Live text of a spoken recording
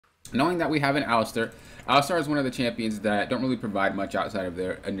Knowing that we have an Alistar, Alistar is one of the champions that don't really provide much outside of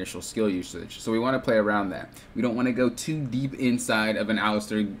their initial skill usage. So we want to play around that. We don't want to go too deep inside of an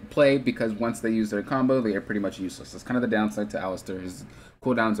Alistar play because once they use their combo, they are pretty much useless. That's kind of the downside to Alistar. His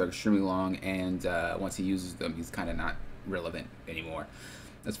cooldowns are extremely long, and once he uses them, he's kind of not relevant anymore.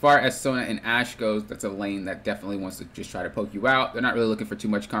 As far as Sona and Ashe goes, that's a lane that definitely wants to just try to poke you out. They're not really looking for too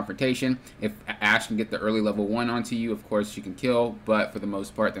much confrontation. If Ashe can get the early level 1 onto you, of course she can kill, but for the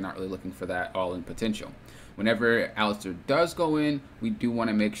most part, they're not really looking for that all-in potential. Whenever Alistar does go in, we do want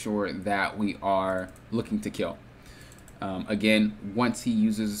to make sure that we are looking to kill. Again, once he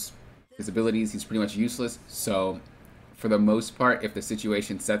uses his abilities, he's pretty much useless, so for the most part, if the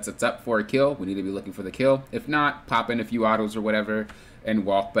situation sets us up for a kill, we need to be looking for the kill. If not, pop in a few autos or whatever and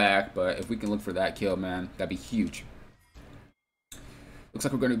walk back. But if we can look for that kill, man, that'd be huge. Looks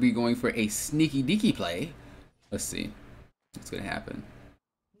like we're going to be going for a sneaky deaky play. Let's see what's going to happen.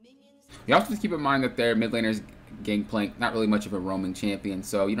 You also have to keep in mind that their mid laner's Gangplank, not really much of a roaming champion,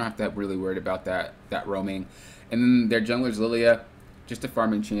 so you don't have to really worried about that roaming. And then their jungler's Lilia, just a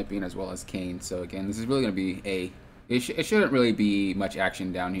farming champion as well as Kayn. So again, this is really going to be a it shouldn't really be much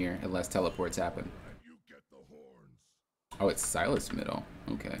action down here unless teleports happen. Oh, it's Silas middle.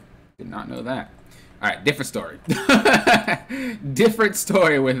 Okay. Did not know that. Alright, different story. Different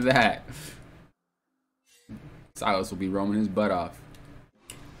story with that. Silas will be roaming his butt off.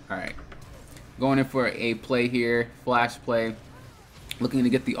 Alright. Going in for a play here. Flash play. Looking to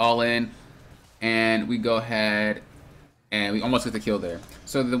get the all-in. And we go ahead and we almost get the kill there.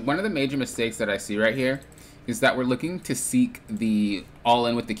 So one of the major mistakes that I see right here is that we're looking to seek the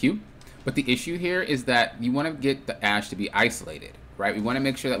all-in with the Q. But the issue here is that you want to get the Ashe to be isolated, right? We want to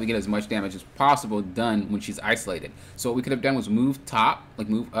make sure that we get as much damage as possible done when she's isolated. So what we could have done was move top, like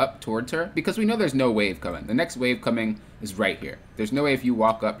move up towards her, because we know there's no wave coming. The next wave coming is right here. There's no way if you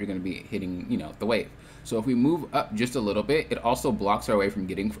walk up, you're going to be hitting, you know, the wave. So if we move up just a little bit, it also blocks her away from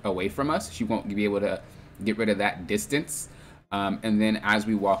getting away from us. She won't be able to get rid of that distance. And then as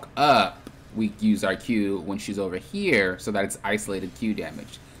we walk up, we use our Q when she's over here so that it's isolated Q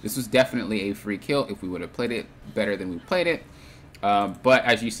damage. This was definitely a free kill if we would have played it better than we played it. But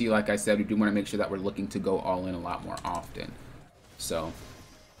as you see, like I said, we do want to make sure that we're looking to go all in a lot more often. So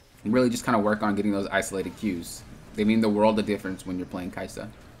really just kind of work on getting those isolated Qs. They mean the world of difference when you're playing Kai'Sa.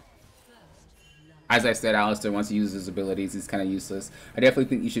 As I said, Alistar, once he uses his abilities, he's kind of useless. I definitely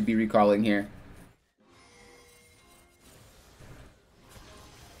think you should be recalling here.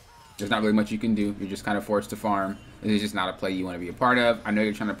 There's not really much you can do. You're just kind of forced to farm. This is just not a play you want to be a part of. I know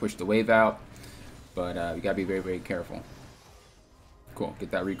you're trying to push the wave out, but you gotta be very, very careful. Cool. Get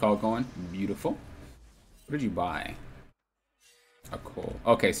that recall going. Beautiful. What did you buy? A coal.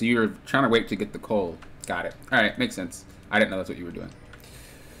 Okay, so you're trying to wait to get the coal. Got it. All right, makes sense. I didn't know that's what you were doing.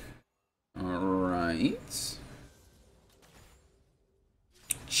 All right.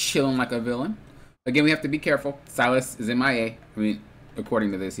 Chilling like a villain. Again, we have to be careful. Silas is MIA. I mean,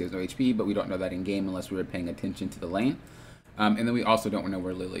 according to this, he has no HP, but we don't know that in game unless we were paying attention to the lane. And then we also don't know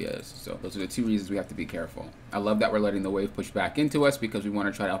where Lilia is. So those are the two reasons we have to be careful. I love that we're letting the wave push back into us because we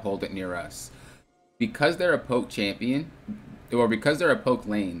want to try to hold it near us. Because they're a poke champion, or because they're a poke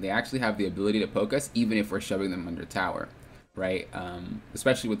lane, they actually have the ability to poke us even if we're shoving them under tower, right?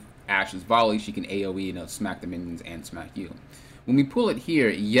 Especially with Ashe's volley, she can AoE, you know, smack the minions and smack you. When we pull it here,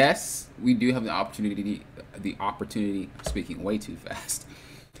 yes, we do have the opportunity, speaking way too fast.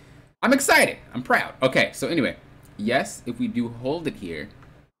 I'm excited. I'm proud. Okay, so anyway, yes, if we do hold it here,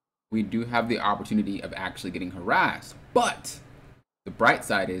 we do have the opportunity of actually getting harassed. But the bright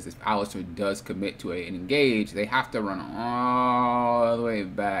side is if Alistar does commit to an engage, they have to run all the way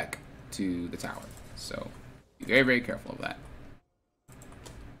back to the tower. So be very, very careful of that.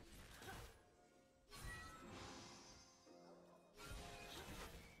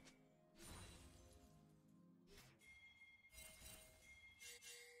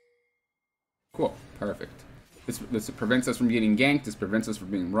 Cool. Perfect. This prevents us from getting ganked. This prevents us from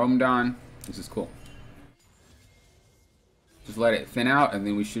being roamed on. This is cool. Just let it thin out, and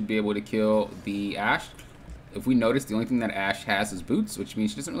then we should be able to kill the Ashe. If we notice, the only thing that Ashe has is boots, which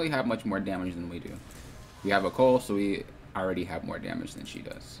means she doesn't really have much more damage than we do. We have a Cole, so we already have more damage than she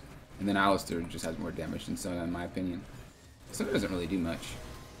does. And then Alistar just has more damage than Sona, in my opinion. Sona doesn't really do much.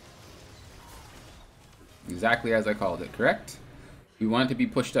 Exactly as I called it, correct? We want it to be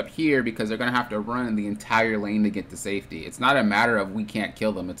pushed up here because they're going to have to run the entire lane to get to safety. It's not a matter of we can't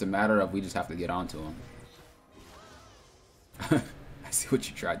kill them. It's a matter of we just have to get onto them. I see what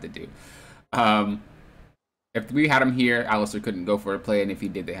you tried to do. If we had him here, Alistar couldn't go for a play, and if he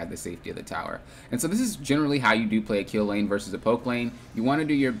did, they had the safety of the tower. And so this is generally how you do play a kill lane versus a poke lane. You want to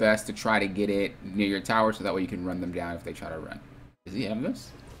do your best to try to get it near your tower, so that way you can run them down if they try to run. Does he have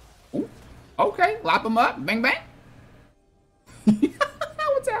this? Ooh. Okay, lop him up. Bang, bang.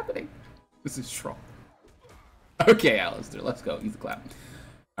 What's happening? This is troll. Okay, Alistar, let's go. Use the clap.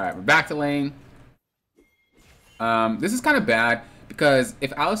 All right, we're back to lane. This is kind of bad, because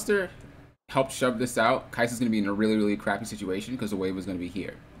if Alistar helped shove this out, Kai'Sa's going to be in a really, really crappy situation because the wave was going to be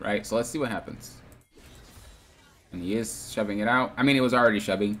here, right? So let's see what happens. And he is shoving it out. I mean, it was already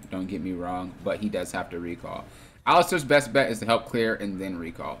shoving, don't get me wrong, but he does have to recall. Alistar's best bet is to help clear and then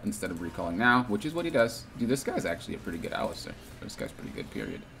recall instead of recalling now, which is what he does. Dude, this guy's actually a pretty good Alistar. This guy's pretty good,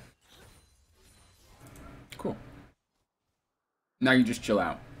 period. Cool. Now you just chill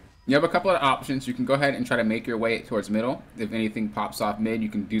out. You have a couple of options. You can go ahead and try to make your way towards middle. If anything pops off mid, you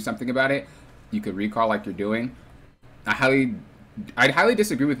can do something about it. You could recall like you're doing. I'd highly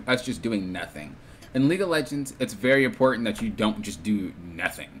disagree with us just doing nothing. In League of Legends, it's very important that you don't just do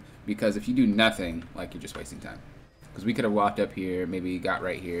nothing. Because if you do nothing, like, you're just wasting time. Because we could have walked up here, maybe got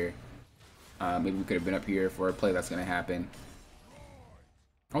right here. Maybe we could have been up here for a play that's going to happen.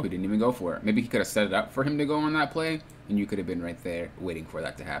 Oh, he didn't even go for it. Maybe he could have set it up for him to go on that play, and you could have been right there waiting for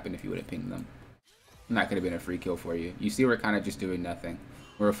that to happen if you would have pinged them. And that could have been a free kill for you. You see, we're kind of just doing nothing.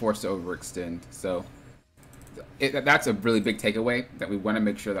 We're forced to overextend. So that's a really big takeaway, that we want to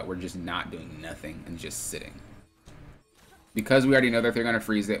make sure that we're just not doing nothing and just sitting. Because we already know that they're going to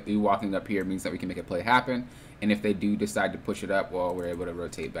freeze it, we walking up here means that we can make a play happen. And if they do decide to push it up, well, we're able to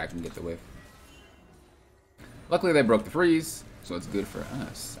rotate back and get the whiff. Luckily, they broke the freeze, so it's good for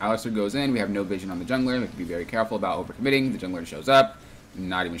us. Alistar goes in. We have no vision on the jungler. We have to be very careful about overcommitting. The jungler shows up.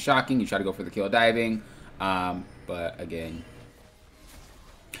 Not even shocking. You try to go for the kill diving. But again,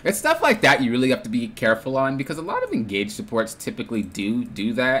 it's stuff like that you really have to be careful on, because a lot of engage supports typically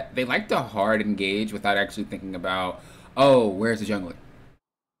do that. They like to hard engage without actually thinking about, oh, where's the jungler?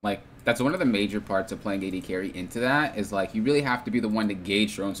 Like, that's one of the major parts of playing AD carry into that, is like, you really have to be the one to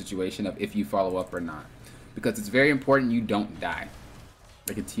gauge your own situation of if you follow up or not. Because it's very important you don't die.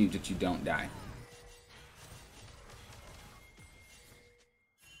 Like, it's huge that you don't die.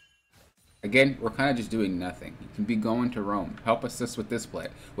 Again, we're kind of just doing nothing. You can be going to roam. Help assist with this play.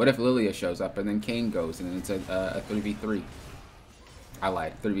 What if Lilia shows up and then Kayn goes and then it's a 3v3? I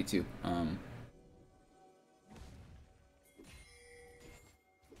lied. 3v2.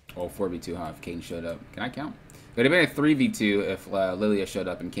 Oh, 4v2, huh? If Kayn showed up. Can I count? It would have been a 3v2 if Lilia showed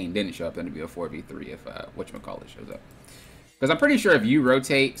up and Kayn didn't show up. Then it'd be a 4v3 if whatchamacallit shows up. Because I'm pretty sure if you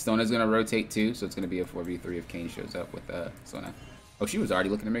rotate, Sona's going to rotate too. So it's going to be a 4v3 if Kayn shows up with Sona. Oh, she was already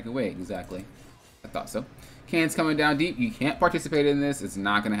looking to make a way. Exactly. I thought so. Kayn's coming down deep. You can't participate in this. It's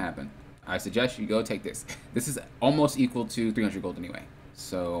not going to happen. I suggest you go take this. This is almost equal to 300 gold anyway.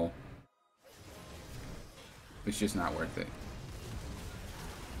 So it's just not worth it.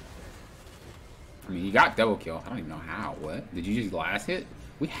 I mean, you got double kill. I don't even know how. What? Did you just last hit?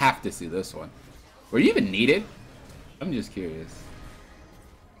 We have to see this one. Were you even needed? I'm just curious.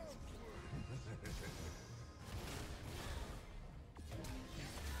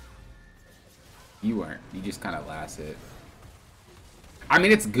 You weren't. You just kind of last hit. I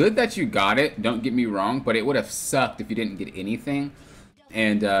mean, it's good that you got it. Don't get me wrong. But it would have sucked if you didn't get anything.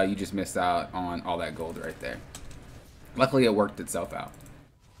 And you just missed out on all that gold right there. Luckily, it worked itself out.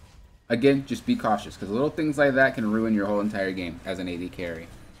 Again, just be cautious, because little things like that can ruin your whole entire game as an AD carry.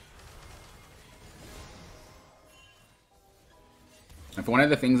 And for one of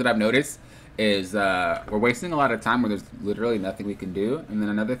the things that I've noticed is we're wasting a lot of time where there's literally nothing we can do. And then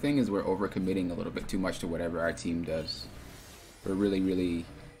another thing is we're overcommitting a little bit too much to whatever our team does. We're really, really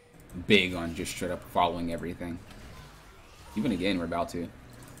big on just straight up following everything. Even again, we're about to.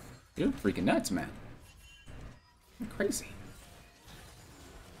 You're freaking nuts, man. You're crazy.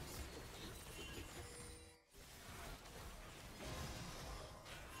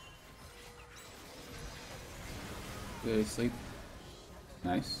 Good sleep.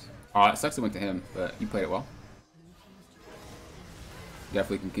 Nice. Oh, it sucks it went to him, but you played it well.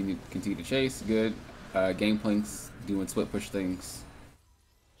 Definitely can continue to chase. Good. Game planks, doing split push things.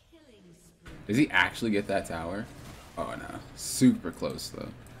 Does he actually get that tower? Oh no. Super close though.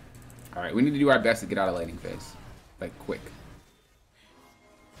 Alright, we need to do our best to get out of laning phase. Like quick.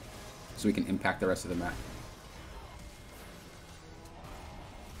 So we can impact the rest of the map.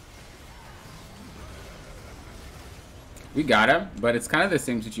 We got him, but it's kind of the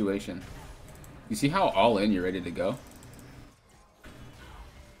same situation. You see how all in you're ready to go?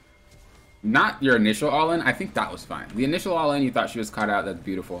 Not your initial all-in. I think that was fine. The initial all-in, you thought she was caught out. That's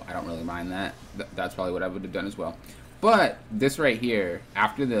beautiful. I don't really mind that. That's probably what I would have done as well. But this right here,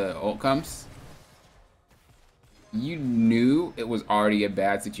 after the ult comes, you knew it was already a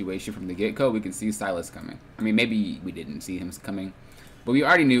bad situation from the get-go. We can see Silas coming. I mean, maybe we didn't see him coming, but we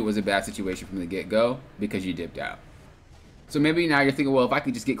already knew it was a bad situation from the get-go because you dipped out. So maybe now you're thinking, well, if I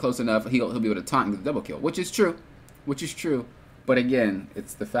could just get close enough, he'll be able to taunt and get the double kill, which is true. Which is true. But again,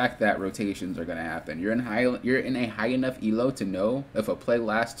 it's the fact that rotations are going to happen. You're in a high enough elo to know if a play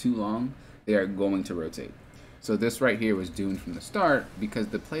lasts too long, they are going to rotate. So this right here was doomed from the start because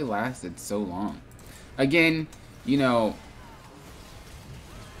the play lasted so long. Again, you know,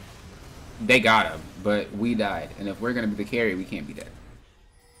 they got him, but we died. And if we're going to be the carry, we can't be dead.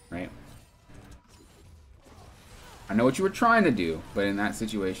 Right? I know what you were trying to do, but in that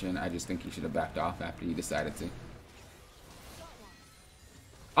situation, I just think you should have backed off after you decided to.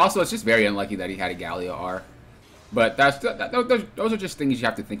 Also, it's just very unlucky that he had a Galio R. But those are just things you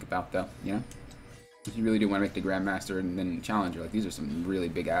have to think about, though, you know? If you really do want to make the Grandmaster and then Challenger, like, these are some really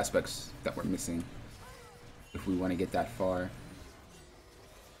big aspects that we're missing if we want to get that far.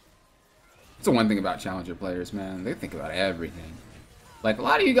 That's the one thing about Challenger players, man. They think about everything. Like, a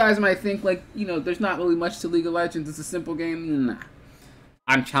lot of you guys might think, like, you know, there's not really much to League of Legends. It's a simple game. Nah.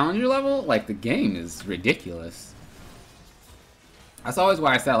 On Challenger level, like, the game is ridiculous. That's always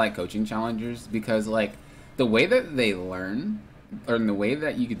why I say I like coaching challengers, because like the way that they learn or the way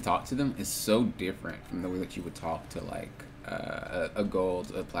that you can talk to them is so different from the way that you would talk to like a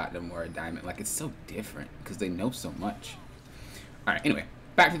gold, a platinum, or a diamond. Like, it's so different because they know so much. All right, anyway,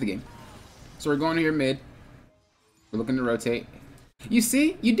 back to the game. So we're going here mid. We're looking to rotate. You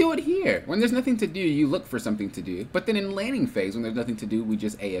see, you do it here. When there's nothing to do, you look for something to do. But then in laning phase, when there's nothing to do, we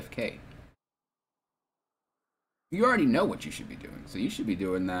just AFK. You already know what you should be doing, so you should be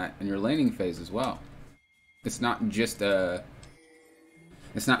doing that in your laning phase as well. It's not just a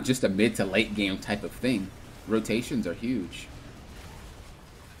mid to late game type of thing. Rotations are huge.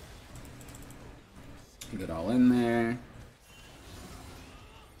 Get all in there.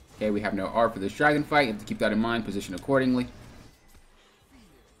 Okay, we have no R for this dragon fight. You have to keep that in mind. Position accordingly.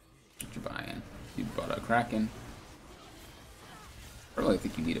 What you buying? You bought a Kraken. I really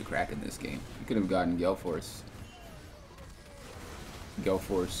think you need a Kraken in this game. You could have gotten Gale Force. Gale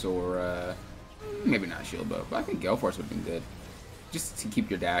Force or maybe not Shield Bow, but I think Gale Force would have been good. Just to keep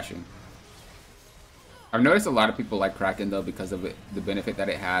your dashing. I've noticed a lot of people like Kraken though because of the benefit that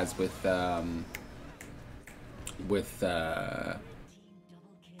it has with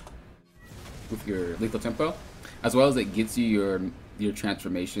your lethal tempo, as well as it gets you your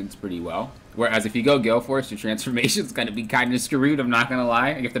transformations pretty well. Whereas if you go Gale Force, your transformation's gonna be kind of screwed, I'm not gonna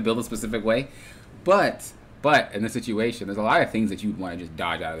lie. You have to build a specific way. But in this situation, there's a lot of things that you'd want to just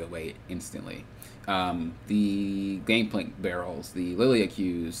dodge out of the way instantly. The Gangplank barrels, the Lilia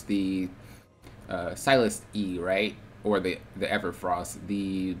Qs, the Silas E, right? Or the Everfrost,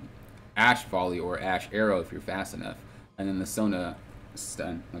 the Ash Volley or Ash Arrow if you're fast enough, and then the Sona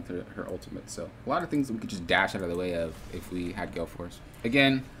stun, like her ultimate. So a lot of things that we could just dash out of the way of if we had Gale Force.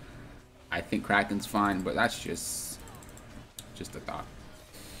 Again, I think Kraken's fine, but that's just a thought.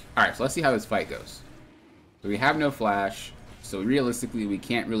 Alright, so let's see how this fight goes. So we have no flash, so realistically we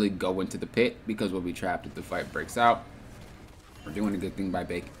can't really go into the pit because we'll be trapped if the fight breaks out. We're doing a good thing by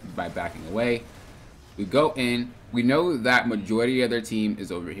backing away. We go in, we know that majority of their team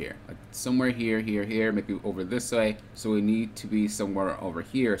is over here. Like somewhere here, maybe over this way. So we need to be somewhere over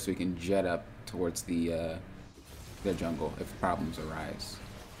here so we can jet up towards the their jungle if problems arise.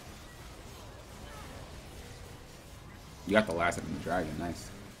 You got the last of the dragon, nice.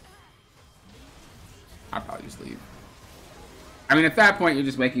 I'll probably just leave. I mean, at that point, you're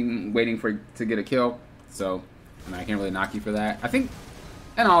just waiting to get a kill. So, I mean, I can't really knock you for that. I think,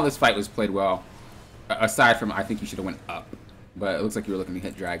 and all this fight was played well. Aside from, I think you should have went up. But it looks like you were looking to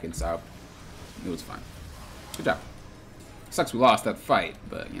hit dragon, so it was fine. Good job. Sucks we lost that fight,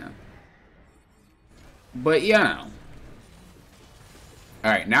 but, you know. But, yeah.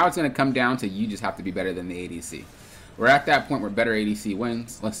 Alright, now it's going to come down to you just have to be better than the ADC. We're at that point where better ADC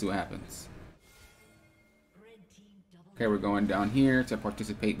wins. Let's see what happens. Okay, we're going down here to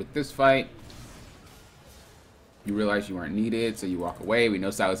participate with this fight. You realize you weren't needed, so you walk away. We know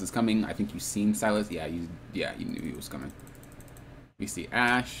Silas is coming. I think you've seen Silas. Yeah, you knew he was coming. We see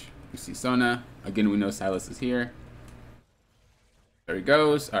Ashe. We see Sona. Again, we know Silas is here. There he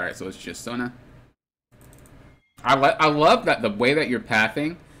goes. All right, so it's just Sona. I love that the way that you're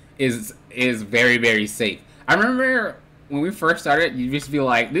pathing is very, very safe. I remember when we first started, you'd just be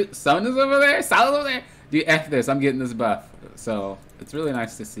like, dude, Sona's over there, Silas over there. Dude, F this. I'm getting this buff. So it's really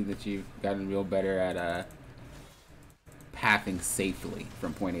nice to see that you've gotten real better at pathing safely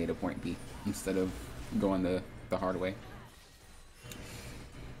from point A to point B instead of going the hard way.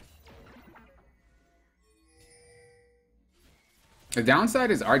 The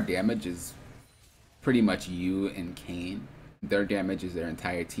downside is our damage is pretty much you and Kane. Their damage is their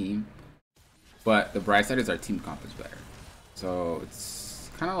entire team. But the bright side is our team comp is better. So it's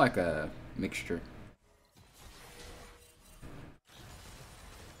kind of like a mixture.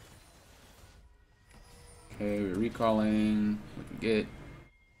 Okay, we're recalling. What we get.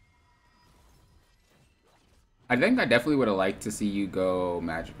 I think I definitely would have liked to see you go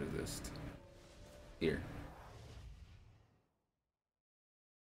magic resist here.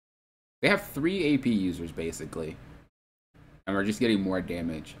 They have 3 AP users basically, and we're just getting more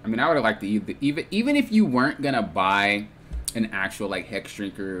damage. I mean, I would have liked to even if you weren't gonna buy an actual like Hex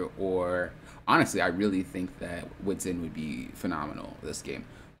Drinker, or honestly, I really think that Wits In would be phenomenal this game.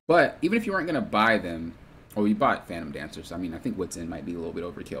 But even if you weren't gonna buy them, or you bought Phantom Dancers, I mean, I think Wits In might be a little bit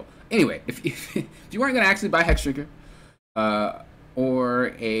overkill. Anyway, if you weren't gonna actually buy Hex Drinker,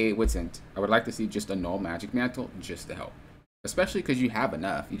 or a Wits In, I would like to see just a Null Magic Mantle just to help. Especially because you have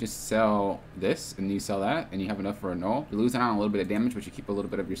enough. You just sell this and you sell that and you have enough for a null. You're losing out on a little bit of damage, but you keep a little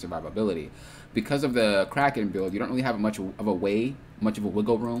bit of your survivability. Because of the Kraken build, you don't really have much of a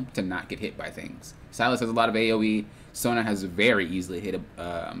wiggle room to not get hit by things. Silas has a lot of AoE. Sona has very easily hit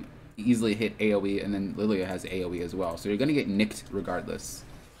AoE, and then Lilia has AoE as well. So you're gonna get nicked regardless.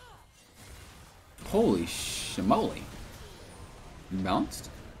 Holy shimoly. You bounced?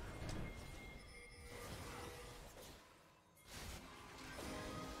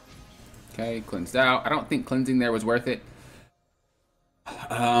 Okay, cleansed out. I don't think cleansing there was worth it.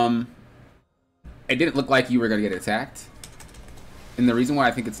 It didn't look like you were going to get attacked. And the reason why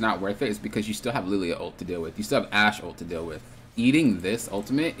I think it's not worth it is because you still have Lilia ult to deal with. You still have Ashe ult to deal with. Eating this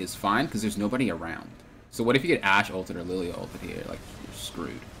ultimate is fine because there's nobody around. So what if you get Ashe ulted or Lilia ulted here? Like, you're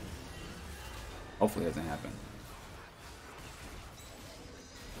screwed. Hopefully it doesn't happen.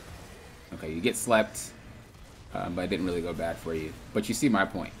 Okay, you get slept. But it didn't really go bad for you. But you see my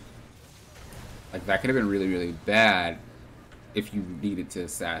point. Like, that could have been really, really bad if you needed to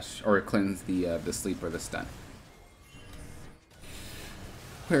sash or cleanse the sleep or the stun.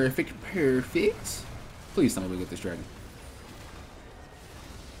 Perfect, perfect. Please tell me we get this dragon.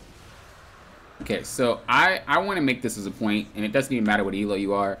 Okay, so I want to make this as a point, and it doesn't even matter what elo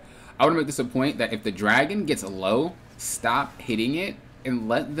you are. I want to make this a point that if the dragon gets low, stop hitting it and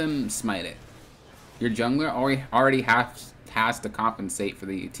let them smite it. Your jungler already has to compensate for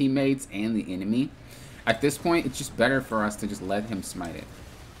the teammates and the enemy. At this point, it's just better for us to just let him smite it.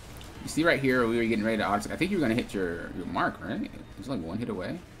 You see right here, we were getting ready to auto. I think you were going to hit your mark, right? It was like one hit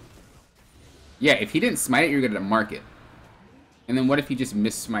away. Yeah, if he didn't smite it, you're going to mark it. And then what if he just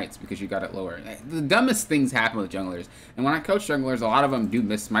miss smites because you got it lower? The dumbest things happen with junglers. And when I coach junglers, a lot of them do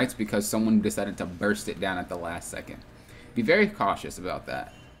miss smites because someone decided to burst it down at the last second. Be very cautious about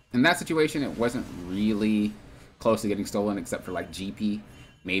that. In that situation, it wasn't really close to getting stolen except for like GP.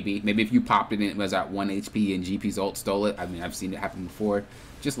 Maybe if you popped it and it was at 1 HP and GP's ult stole it. I mean, I've seen it happen before.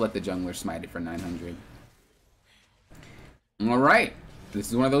 Just let the jungler smite it for 900. Alright. This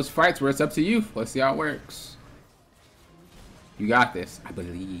is one of those fights where it's up to you. Let's see how it works. You got this. I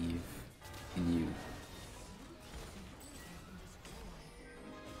believe in you.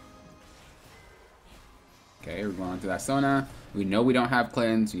 Okay, we're going on to that Sona. We know we don't have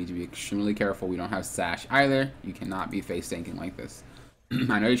cleanse. We need to be extremely careful. We don't have sash either. You cannot be face tanking like this.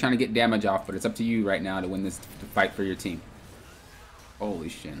 I know you're trying to get damage off, but it's up to you right now to win this fight for your team. Holy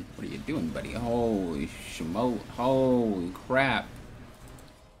shin. What are you doing, buddy? Holy shimo. Holy crap.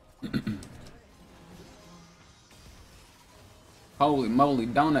 Holy moly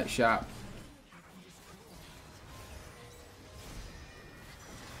donut shop.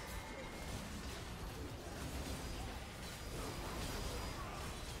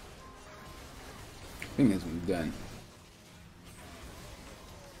 I think this one's done.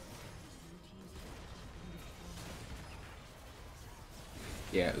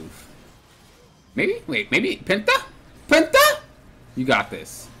 Yeah, oof. Maybe? Wait, maybe? Penta? Penta? You got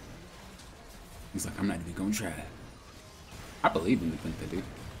this. He's like, I'm not even gonna try. I believe in the Penta, dude.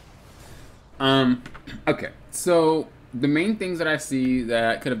 Okay. So, the main things that I see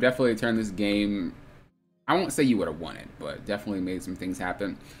that could have definitely turned this game, I won't say you would have won it, but definitely made some things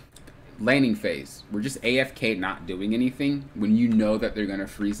happen. Laning phase. We're just AFK not doing anything when you know that they're gonna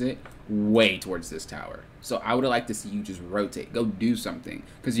freeze it way towards this tower. So I would have liked to see you just rotate. Go do something.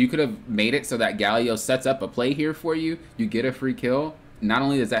 Because you could have made it so that Galio sets up a play here for you. You get a free kill. not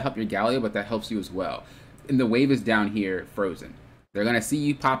only does that help your Galio, but that helps you as well. And the wave is down here, frozen. They're going to see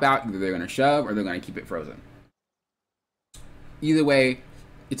you pop out, either they're going to shove or they're going to keep it frozen. Either way,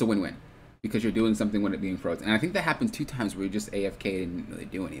 it's a win-win because you're doing something when it being frozen. And I think that happened 2 times where you just AFK and didn't really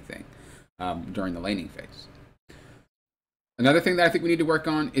do anything during the laning phase. Another thing that I think we need to work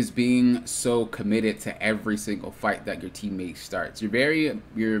on is being so committed to every single fight that your teammate starts.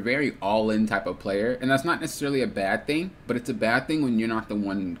 You're a very all-in type of player, and that's not necessarily a bad thing, but it's a bad thing when you're not the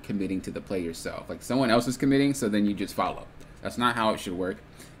one committing to the play yourself. Like someone else is committing, so then you just follow. That's not how it should work.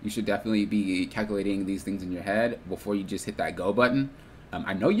 You should definitely be calculating these things in your head before you just hit that go button.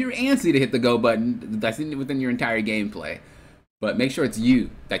 I know you're antsy to hit the go button. That's within your entire gameplay. But make sure it's you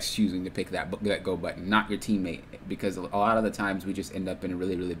that's choosing to pick that go button, not your teammate. Because a lot of the times we just end up in a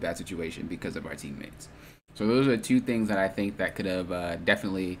really, really bad situation because of our teammates. So those are 2 things that I think that could have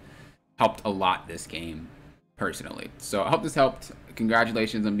definitely helped a lot this game, personally. So I hope this helped.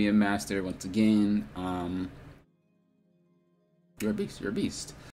 Congratulations on being master once again. You're a beast. You're a beast.